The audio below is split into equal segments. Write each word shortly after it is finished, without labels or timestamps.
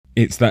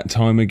It's that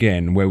time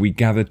again where we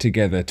gather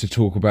together to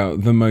talk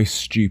about the most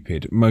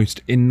stupid, most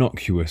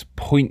innocuous,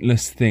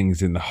 pointless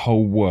things in the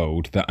whole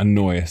world that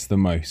annoy us the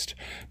most.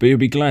 But you'll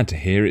be glad to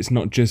hear it's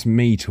not just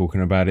me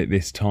talking about it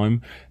this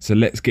time, so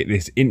let's get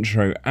this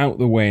intro out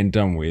the way and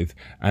done with,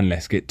 and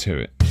let's get to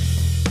it.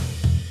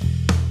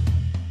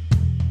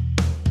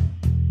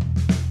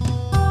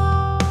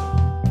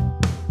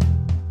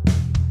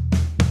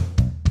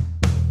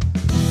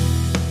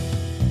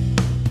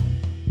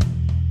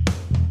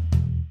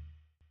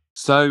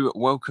 So,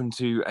 welcome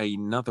to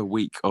another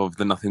week of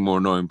the Nothing More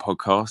Annoying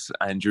podcast,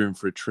 and you're in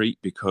for a treat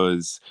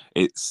because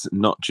it's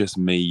not just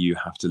me you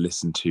have to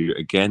listen to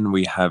again.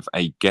 We have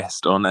a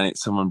guest on, and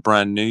it's someone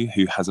brand new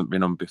who hasn't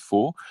been on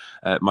before.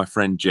 My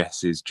friend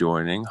Jess is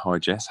joining. Hi,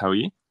 Jess. How are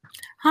you?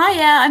 Hi,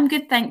 yeah, I'm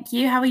good, thank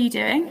you. How are you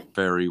doing?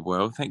 Very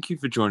well. Thank you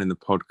for joining the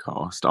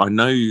podcast. I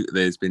know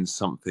there's been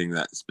something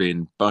that's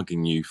been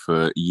bugging you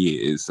for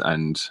years,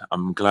 and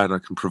I'm glad I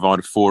can provide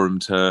a forum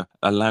to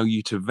allow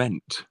you to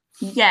vent.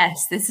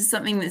 Yes, this is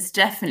something that's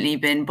definitely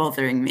been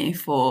bothering me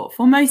for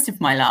most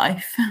of my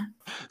life.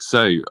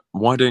 So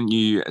why don't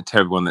you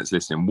tell everyone that's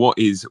listening what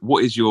is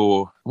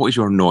your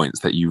annoyance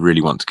that you really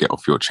want to get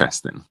off your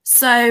chest then?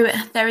 So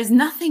there is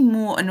nothing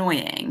more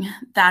annoying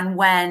than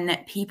when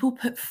people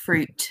put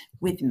fruit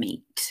with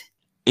meat.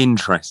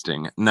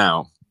 Interesting.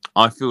 Now,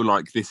 I feel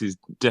like this is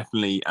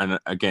definitely, and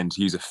again,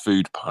 to use a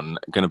food pun,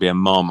 going to be a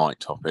Marmite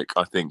topic.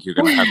 I think you're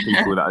going to have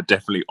people that are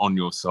definitely on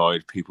your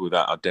side, people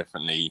that are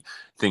definitely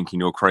thinking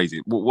you're crazy.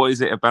 What is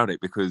it about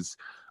it? Because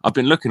I've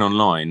been looking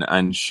online,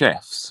 and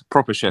chefs,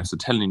 proper chefs, are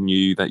telling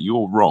you that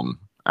you're wrong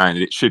and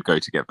it should go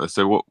together.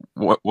 So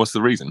what's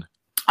the reason?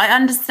 I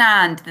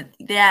understand that,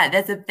 yeah,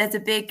 there's a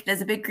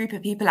big group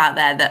of people out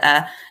there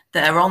that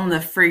are on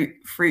the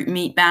fruit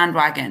meat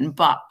bandwagon,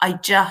 but I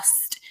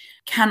just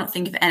cannot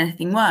think of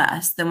anything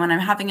worse than when I'm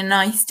having a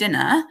nice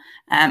dinner.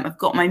 I've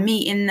got my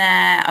meat in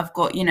there, I've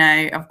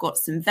got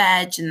some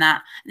veg and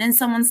that, and then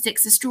someone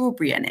sticks a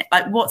strawberry in it.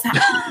 Like, what's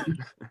happening?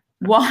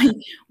 why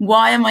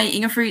why am I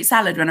eating a fruit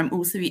salad when I'm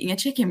also eating a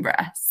chicken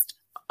breast?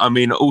 I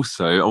mean,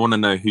 also, I want to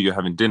know who you're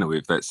having dinner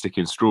with that's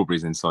sticking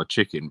strawberries inside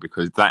chicken,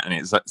 because that in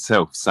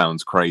itself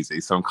sounds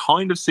crazy. So I'm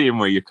kind of seeing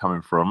where you're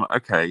coming from.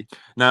 Okay.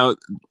 Now,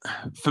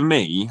 for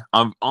me,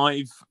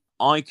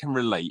 I can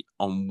relate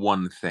on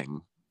one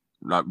thing,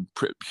 like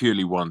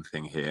purely one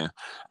thing here,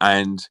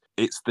 and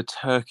it's the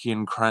turkey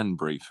and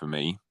cranberry for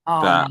me Oh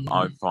no. that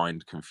I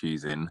find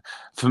confusing.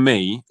 For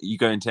me, you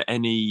go into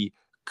any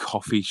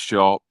coffee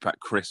shop at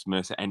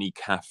Christmas, any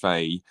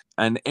cafe,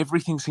 and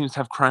everything seems to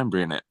have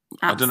cranberry in it.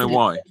 I don't know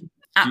why. Absolutely. Do you-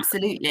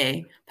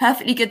 Absolutely.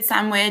 Perfectly good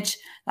sandwich.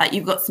 Like,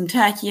 you've got some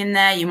turkey in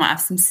there, you might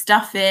have some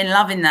stuffing,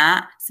 loving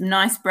that, some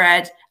nice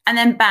bread, and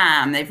then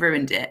bam, they've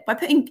ruined it by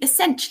putting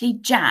essentially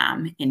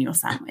jam in your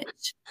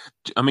sandwich.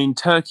 I mean,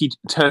 turkey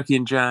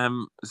and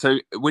jam. So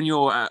when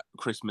you're at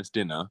Christmas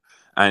dinner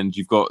and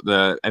you've got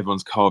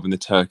everyone's carving the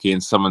turkey,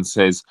 and someone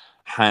says,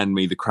 "Hand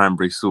me the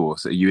cranberry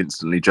sauce," are you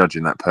instantly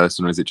judging that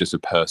person, or is it just a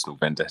personal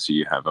vendetta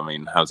you have? I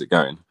mean, how's it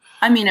going?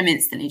 I mean, I'm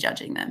instantly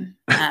judging them.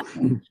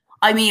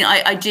 I mean,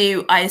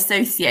 I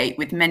associate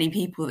with many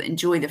people that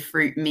enjoy the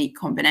fruit meat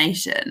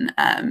combination.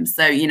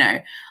 So,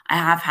 I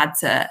have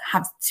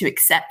to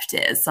accept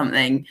it as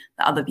something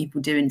that other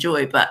people do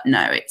enjoy. But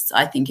no,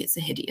 I think it's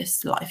a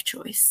hideous life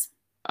choice.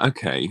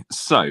 Okay,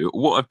 so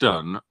what I've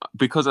done,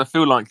 because I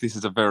feel like this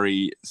is a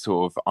very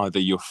sort of either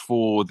you're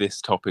for this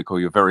topic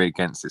or you're very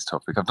against this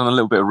topic, I've done a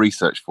little bit of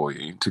research for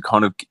you to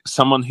kind of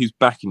someone who's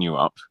backing you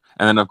up.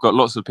 And then I've got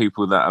lots of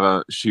people that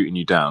are shooting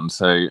you down.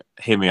 So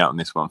hear me out on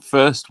this one.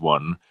 First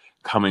one,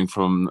 coming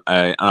from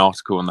an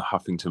article on the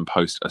Huffington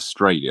Post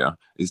Australia,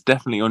 is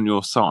definitely on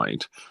your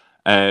side.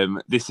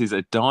 This is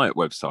a diet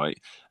website,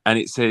 and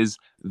it says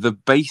the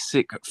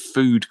basic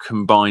food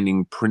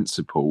combining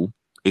principle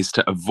is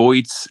to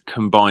avoid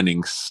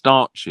combining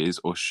starches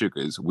or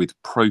sugars with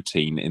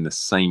protein in the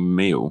same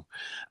meal.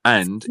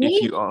 And if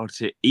See? you are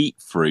to eat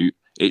fruit,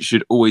 it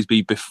should always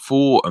be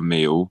before a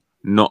meal,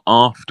 not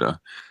after.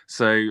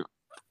 So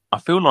I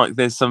feel like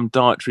there's some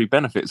dietary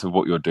benefits of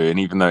what you're doing,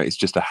 even though it's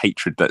just a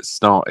hatred that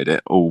started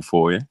it all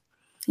for you.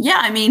 Yeah,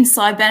 I mean,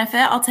 side benefit,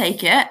 I'll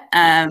take it,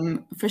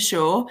 for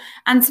sure.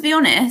 And to be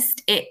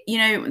honest,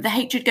 the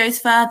hatred goes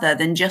further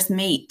than just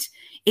meat.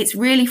 It's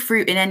really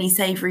fruit in any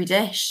savory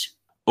dish.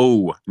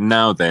 Oh,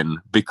 now then,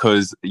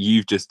 because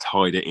you've just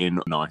tied it in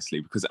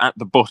nicely. Because at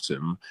the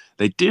bottom,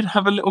 they did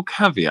have a little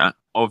caveat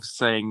of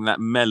saying that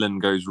melon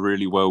goes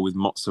really well with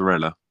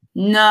mozzarella.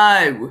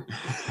 No,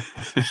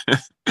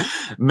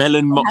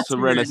 Melon I had to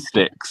mozzarella ruin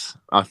sticks,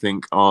 I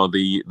think, are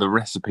the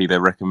recipe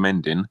they're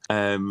recommending.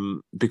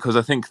 Because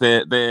I think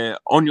they're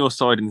on your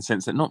side in the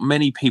sense that not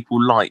many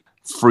people like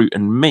fruit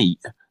and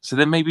meat. So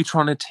they're maybe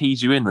trying to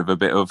tease you in with a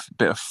bit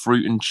of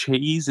fruit and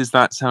cheese. Is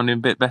that sounding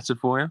a bit better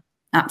for you?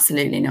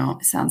 Absolutely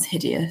not. It sounds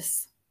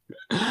hideous.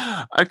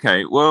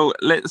 Okay, well,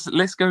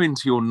 let's go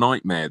into your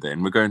nightmare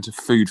then. We're going to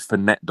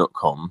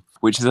foodfornet.com,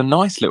 which is a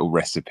nice little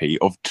recipe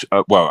of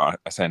well,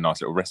 I say a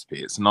nice little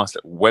recipe. It's a nice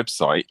little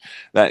website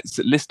that's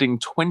listing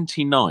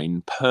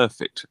 29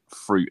 perfect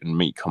fruit and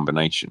meat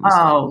combinations.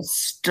 Oh,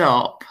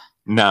 stop.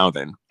 Now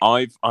then,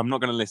 I'm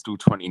not going to list all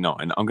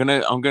 29. I'm going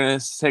to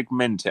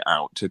segment it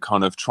out to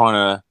kind of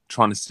trying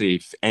to see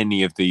if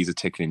any of these are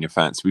ticking your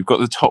fancy. We've got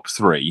the top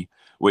 3,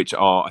 which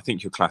are, I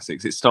think, your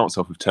classics. It starts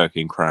off with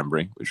turkey and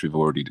cranberry, which we've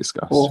already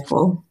discussed.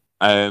 Awful.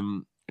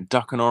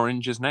 Duck and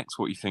orange is next.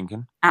 What are you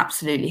thinking?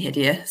 Absolutely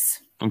hideous.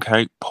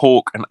 Okay,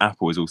 pork and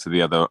apple is also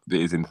the other that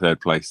is in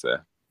third place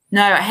there.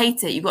 No, I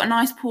hate it. You've got a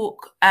nice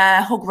pork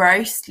hog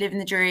roast, living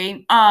the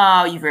dream.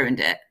 Oh, you've ruined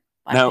it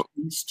by Now,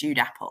 putting stewed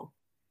apple.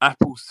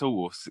 apple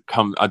sauce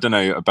I don't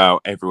know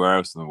about everywhere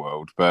else in the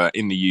world, but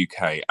in the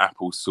UK,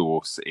 apple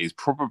sauce is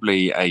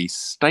probably a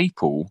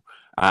staple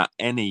at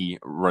any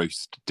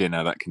roast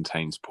dinner that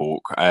contains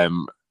pork.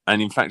 And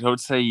in fact, I would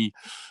say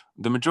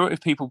the majority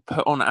of people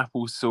put on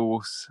apple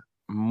sauce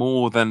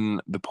more than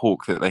the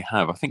pork that they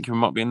have. I think you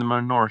might be in the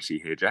minority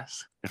here,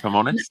 Jess, if I'm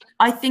honest.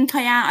 I think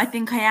I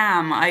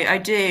am. I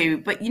do.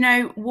 But you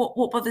know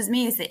what bothers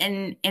me is that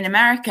in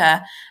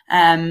America,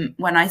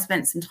 when I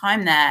spent some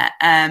time there,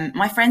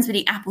 my friends would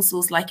eat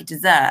applesauce like a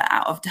dessert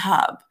out of the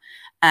tub.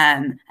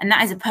 And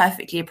that is a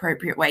perfectly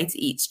appropriate way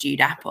to eat stewed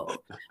apple.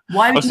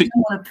 Why would you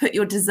want to put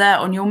your dessert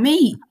on your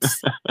meat?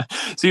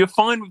 So you're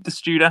fine with the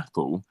stewed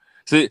apple.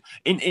 So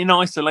in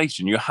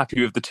isolation, you're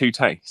happy with the 2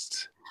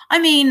 tastes. I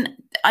mean,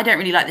 I don't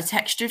really like the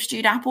texture of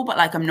stewed apple, but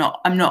like I'm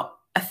not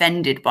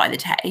offended by the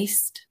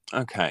taste.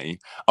 Okay.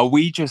 Are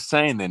we just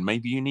saying then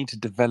maybe you need to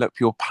develop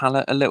your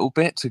palate a little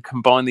bit to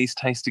combine these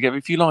tastes together?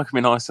 If you like them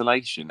in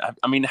isolation,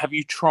 I mean, have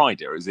you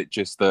tried it, or is it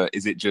just the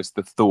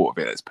thought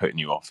of it that's putting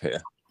you off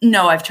here?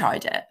 No, I've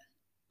tried it.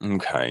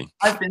 Okay.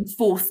 I've been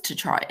forced to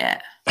try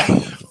it.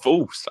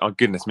 Forced? Oh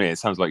goodness me! It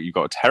sounds like you've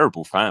got a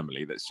terrible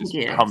family that's just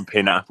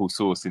pumping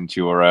applesauce into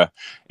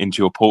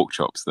your pork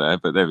chops there.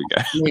 But there we go.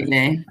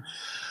 Absolutely.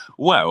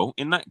 Well,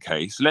 in that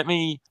case, let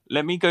me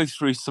go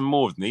through some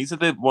more of them. These are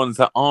the ones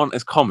that aren't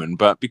as common,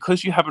 but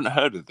because you haven't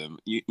heard of them,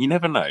 you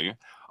never know.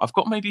 I've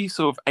got maybe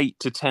sort of 8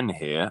 to 10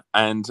 here,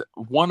 and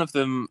one of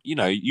them,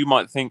 you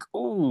might think,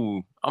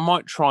 oh, I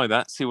might try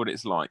that, see what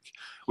it's like.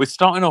 We're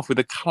starting off with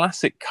a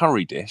classic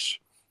curry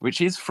dish,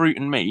 which is fruit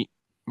and meat.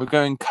 We're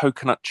going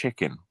coconut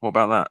chicken. What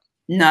about that?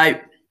 No,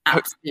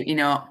 absolutely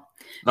not.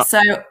 No.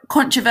 So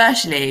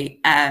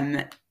controversially,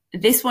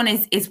 this one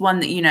is one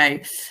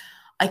that,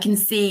 I can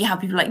see how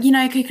people are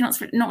like, coconut's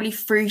not really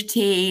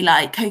fruity,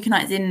 like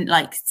coconut's in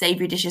like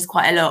savory dishes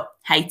quite a lot.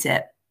 Hate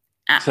it.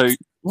 Absolutely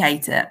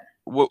hate it.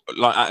 What,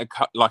 like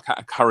at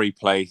a curry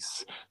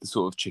place, the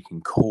sort of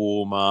chicken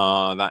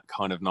korma, that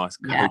kind of nice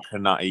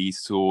coconutty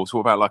sauce.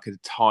 What about like a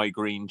Thai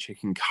green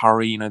chicken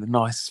curry? The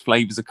nice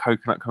flavors of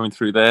coconut coming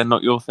through there.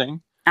 Not your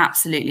thing?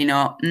 Absolutely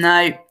not.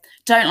 No,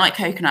 don't like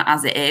coconut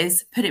as it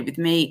is. Put it with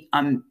meat.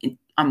 I'm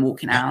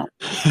walking out.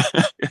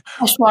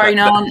 Kashwari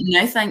naan,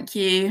 no, thank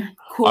you.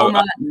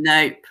 Korma,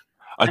 nope.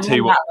 I tell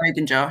you what,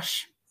 Rogan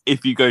Josh.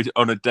 If you go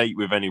on a date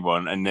with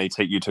anyone and they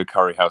take you to a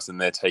curry house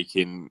and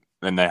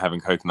they're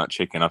having coconut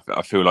chicken,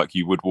 I feel like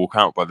you would walk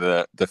out by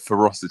the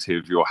ferocity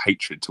of your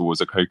hatred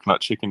towards a coconut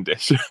chicken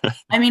dish.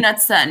 I mean,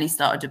 I'd certainly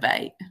start a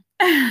debate.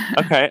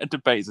 Okay, a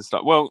debate is a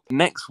start. Well,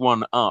 next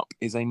one up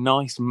is a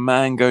nice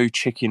mango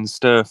chicken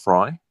stir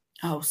fry.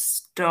 Oh,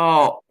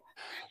 stop.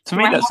 To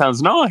me, that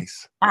sounds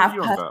nice. I have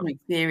personal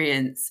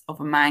experience of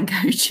a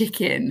mango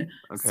chicken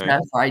stir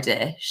fry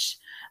dish.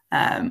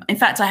 In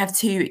fact, I have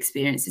 2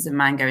 experiences of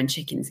mango and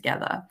chicken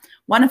together.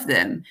 One of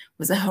them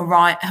was a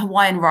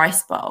Hawaiian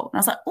rice bowl. And I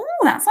was like, oh,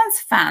 that sounds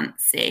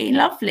fancy.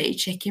 Lovely.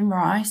 Chicken,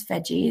 rice,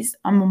 veggies.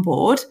 I'm on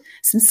board.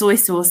 Some soy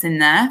sauce in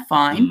there.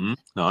 Fine.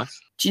 Nice.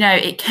 Do you know,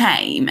 it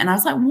came and I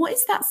was like, what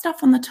is that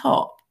stuff on the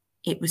top?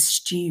 It was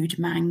stewed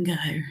mango.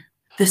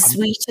 The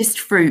sweetest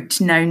fruit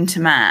known to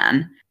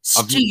man.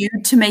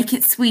 Stewed to make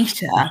it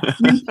sweeter.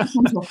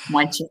 On top of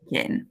my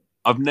chicken.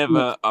 I've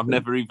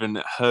never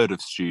even heard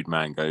of stewed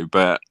mango,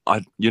 but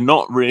you're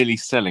not really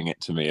selling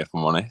it to me, if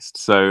I'm honest.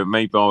 So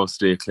maybe I'll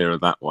steer clear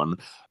of that one.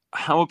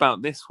 How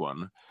about this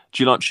one?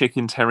 Do you like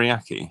chicken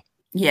teriyaki?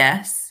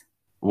 Yes.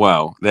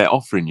 Well, they're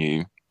offering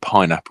you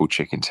pineapple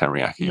chicken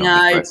teriyaki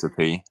on this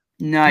recipe.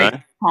 No,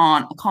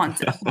 I can't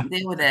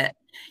deal with it.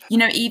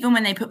 Even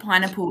when they put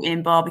pineapple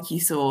in barbecue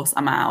sauce,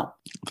 I'm out.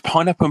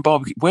 Pineapple and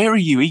barbecue. Where are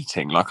you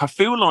eating? Like, I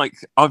feel like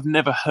I've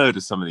never heard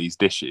of some of these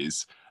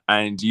dishes,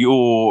 and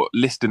you're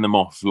listing them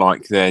off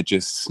like they're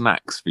just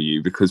snacks for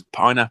you because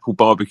pineapple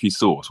barbecue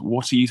sauce.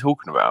 What are you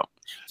talking about?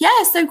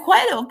 Yeah, so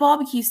quite a lot of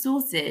barbecue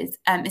sauces,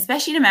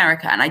 especially in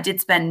America. And I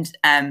did spend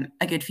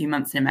a good few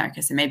months in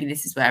America, so maybe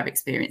this is where I've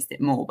experienced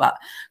it more. But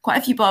quite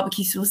a few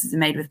barbecue sauces are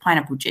made with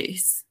pineapple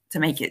juice to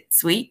make it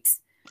sweet.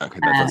 Okay,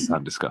 that does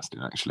sound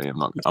disgusting, actually.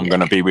 I'm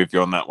going to be with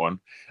you on that one.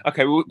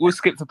 Okay, we'll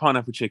skip the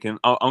pineapple chicken.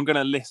 I'm going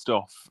to list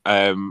off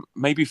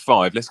maybe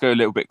 5. Let's go a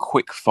little bit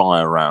quick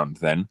fire round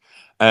then.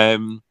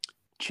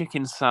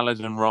 Chicken salad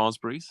and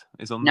raspberries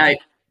is on there.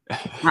 No,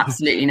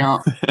 absolutely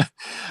not.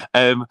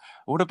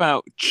 What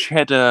about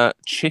cheddar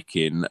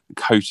chicken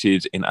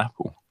coated in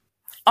apple?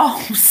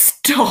 Oh,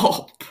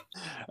 stop.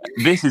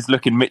 This is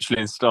looking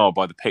Michelin star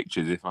by the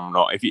pictures. If I'm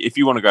not, if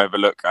you want to go have a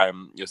look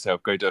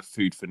yourself, go to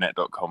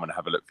foodfornet.com and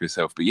have a look for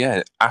yourself. But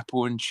yeah,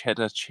 apple and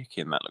cheddar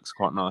chicken. That looks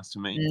quite nice to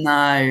me. No,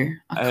 I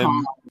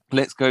can't.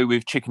 Let's go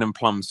with chicken and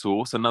plum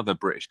sauce. Another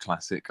British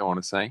classic, I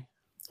want to say.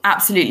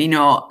 Absolutely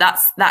not.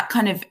 That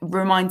kind of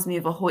reminds me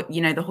of the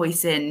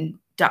hoisin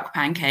duck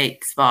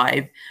pancakes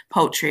vibe,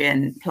 poultry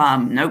and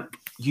plum. Nope.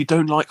 You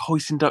don't like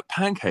hoisin duck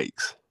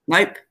pancakes?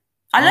 Nope.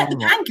 I like the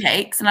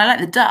pancakes and I like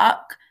the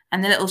duck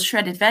and the little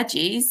shredded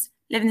veggies.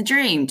 Living the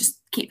dream. Just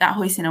keep that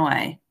hoisin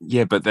away.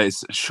 Yeah, but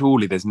there's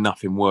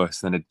nothing worse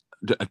than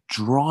a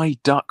dry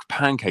duck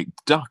pancake.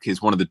 Duck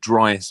is one of the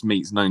driest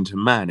meats known to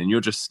man, and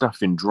you're just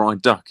stuffing dry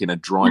duck in a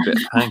dry bit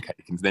of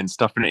pancake and then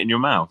stuffing it in your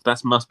mouth.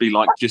 That must be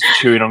like just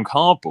chewing on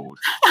cardboard.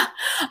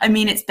 I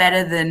mean, it's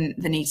better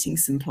than eating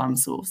some plum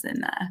sauce in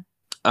there.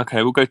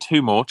 Okay, we'll go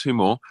two more.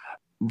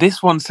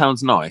 This one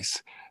sounds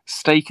nice.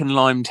 Steak and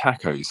lime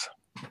tacos.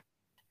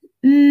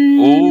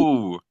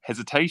 Oh,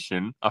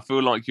 hesitation. I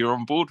feel like you're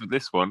on board with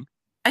this one.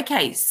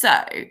 Okay, so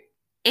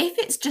if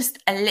it's just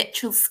a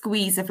literal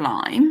squeeze of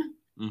lime,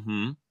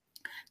 then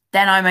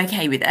I'm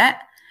okay with it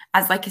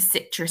as like a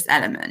citrus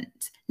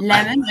element.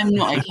 Lemon, I'm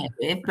not okay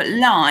with, but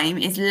lime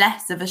is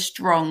less of a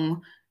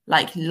strong,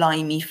 like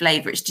limey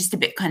flavour. It's just a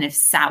bit kind of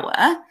sour.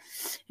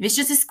 If it's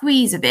just a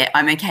squeeze of it,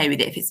 I'm okay with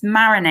it. If it's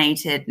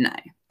marinated, no.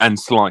 And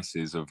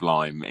slices of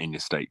lime in your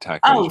steak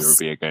tacos, you'll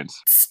be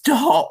against.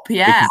 Stop!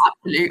 Yeah,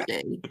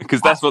 absolutely. Because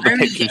that's what the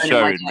picture's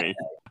showing me.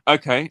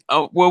 Okay.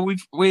 Oh well,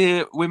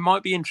 we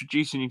might be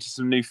introducing you to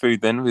some new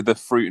food then with the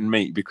fruit and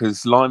meat,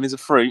 because lime is a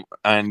fruit,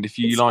 and if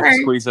you like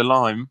to squeeze a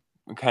lime,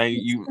 okay,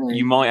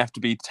 you might have to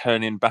be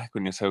turning back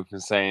on yourself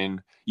and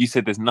saying, you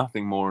said there's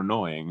nothing more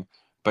annoying,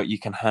 but you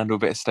can handle a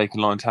bit of steak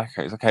and lime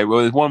tacos. Okay. Well,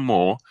 there's one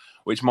more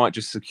which might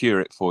just secure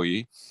it for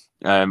you.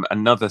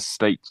 Another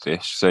steak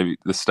dish. So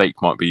the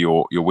steak might be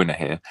your winner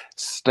here.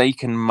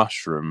 Steak and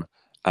mushroom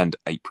and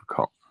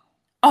apricot.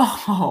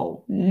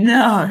 Oh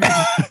no.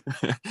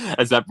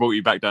 Has that brought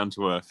you back down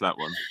to earth, that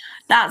one?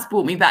 That's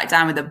brought me back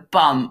down with a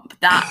bump.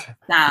 That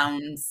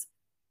sounds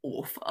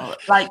awful.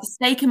 Like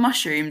steak and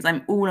mushrooms,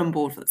 I'm all on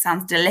board for. That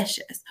sounds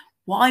delicious.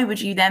 Why would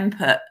you then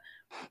put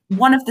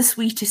one of the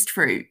sweetest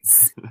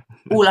fruits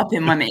all up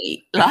in my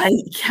meat? Like,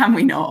 can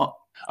we not?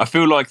 I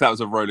feel like that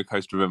was a roller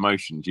coaster of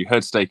emotions. You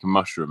heard steak and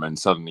mushroom and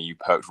suddenly you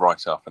perked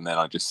right up, and then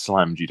I just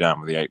slammed you down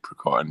with the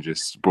apricot and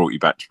just brought you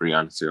back to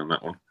reality on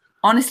that one.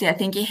 Honestly, I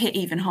think it hit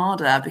even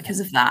harder because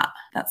of that.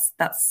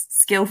 That's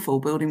skillful,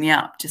 building me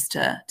up just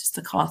to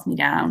cast me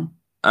down.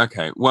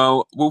 Okay,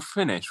 well, we'll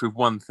finish with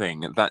one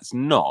thing that's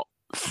not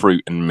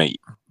fruit and meat,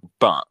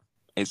 but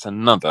it's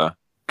another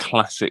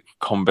classic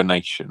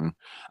combination.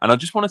 And I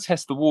just want to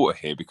test the water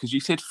here, because you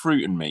said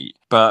fruit and meat,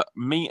 but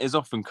meat is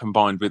often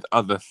combined with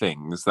other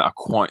things that are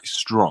quite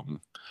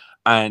strong.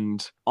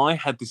 And I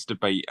had this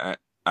debate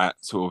at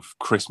sort of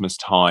Christmas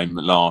time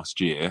last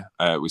year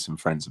with some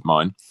friends of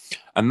mine,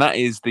 and that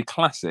is the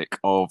classic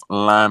of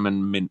lamb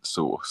and mint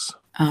sauce.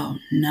 Oh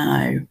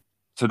no.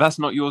 So that's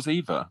not yours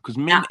either, because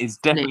mint is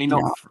definitely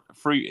not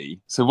fruity.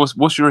 So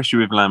what's your issue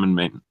with lamb and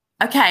mint?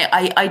 Okay,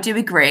 I do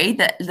agree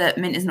that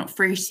mint is not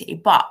fruity,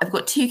 but I've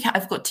got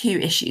two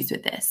issues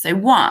with this. So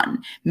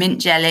one, mint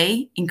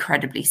jelly,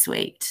 incredibly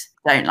sweet.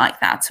 Don't like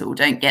that at all.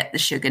 Don't get the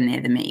sugar near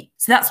the meat.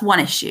 So that's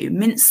one issue.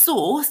 Mint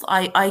sauce,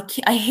 I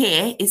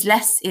hear is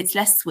less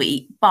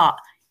sweet, but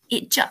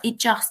it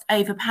just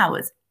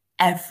overpowers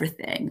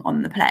everything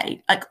on the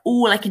plate. Like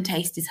all I can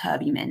taste is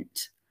herby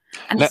mint,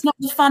 and it's not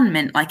the fun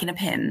mint like in a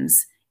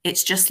Pimm's.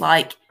 It's just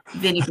like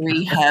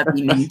vinegary,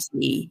 herby,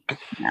 minty.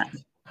 Yeah.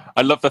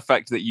 I love the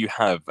fact that you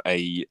have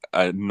a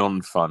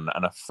non-fun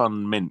and a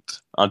fun mint.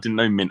 I didn't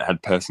know mint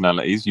had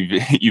personalities.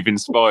 You've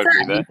inspired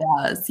me there. It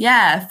does.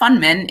 Yeah, fun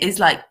mint is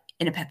like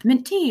in a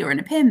peppermint tea or in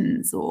a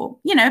Pimm's or,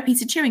 a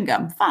piece of chewing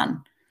gum.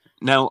 Fun.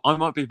 Now, I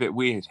might be a bit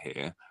weird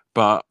here,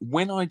 but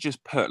when I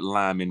just put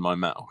lamb in my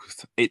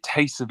mouth, it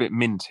tastes a bit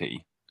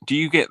minty. Do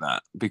you get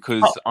that?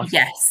 Because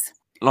yes.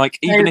 Like,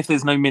 even if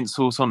there's no mint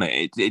sauce on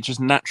it, it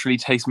just naturally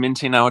tastes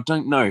minty. Now, I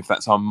don't know if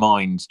that's our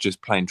minds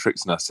just playing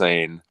tricks on us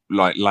saying,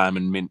 like, lamb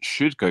and mint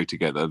should go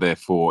together,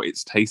 therefore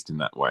it's tasting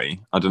that way.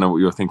 I don't know what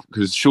you're thinking,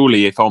 because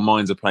surely if our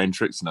minds are playing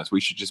tricks on us, we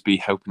should just be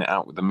helping it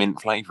out with the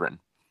mint flavouring.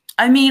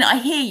 I mean, I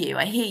hear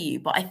you,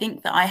 but I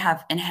think that I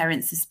have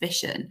inherent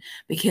suspicion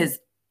because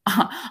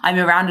I'm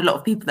around a lot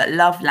of people that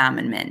love lamb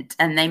and mint,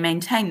 and they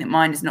maintain that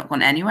mine has not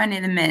gone anywhere near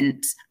the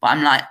mint, but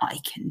I'm like, I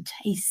can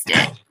taste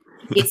it.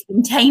 It's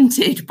been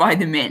tainted by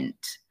the mint.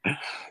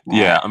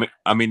 Yeah,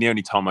 I mean, the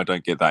only time I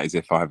don't get that is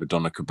if I have a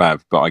doner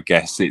kebab, but I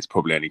guess it's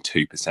probably only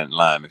 2%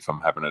 lamb if I'm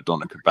having a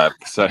doner kebab,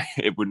 so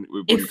it wouldn't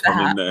come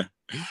in there.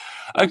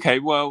 Okay,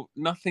 well,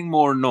 nothing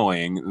more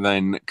annoying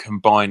than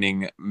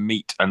combining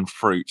meat and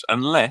fruit,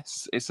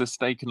 unless it's a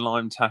steak and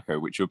lime taco,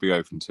 which you'll be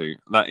open to.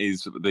 That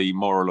is the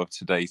moral of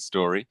today's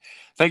story.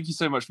 Thank you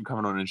so much for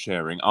coming on and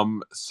sharing.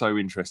 I'm so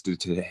interested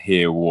to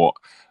hear what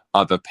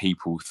other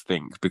people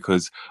think,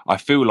 because I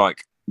feel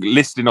like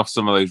listing off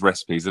some of those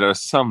recipes, there are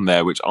some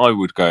there which I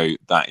would go,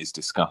 that is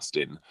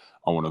disgusting,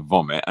 I want to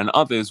vomit, and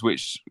others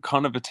which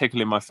kind of are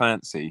tickling my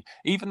fancy.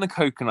 Even the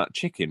coconut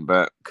chicken,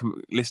 but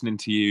listening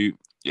to you,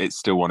 it's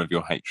still one of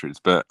your hatreds.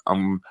 But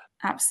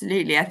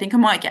Absolutely. I think I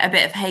might get a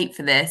bit of hate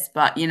for this,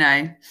 but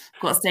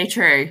got to stay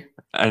true.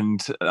 And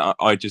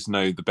I just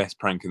know the best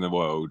prank in the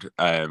world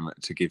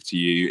to give to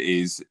you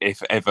is,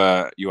 if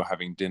ever you're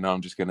having dinner,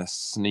 I'm just going to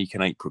sneak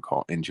an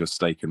apricot into your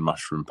steak and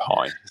mushroom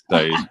pie.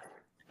 So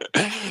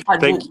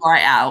I'd walk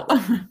right out.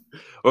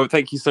 Well,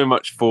 thank you so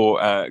much for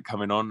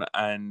coming on,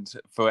 and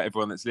for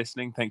everyone that's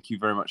listening, thank you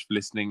very much for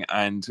listening,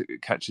 and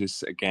catch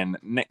us again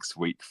next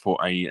week for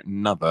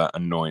another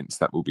annoyance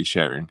that we'll be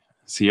sharing.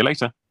 See you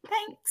later.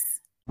 Thanks.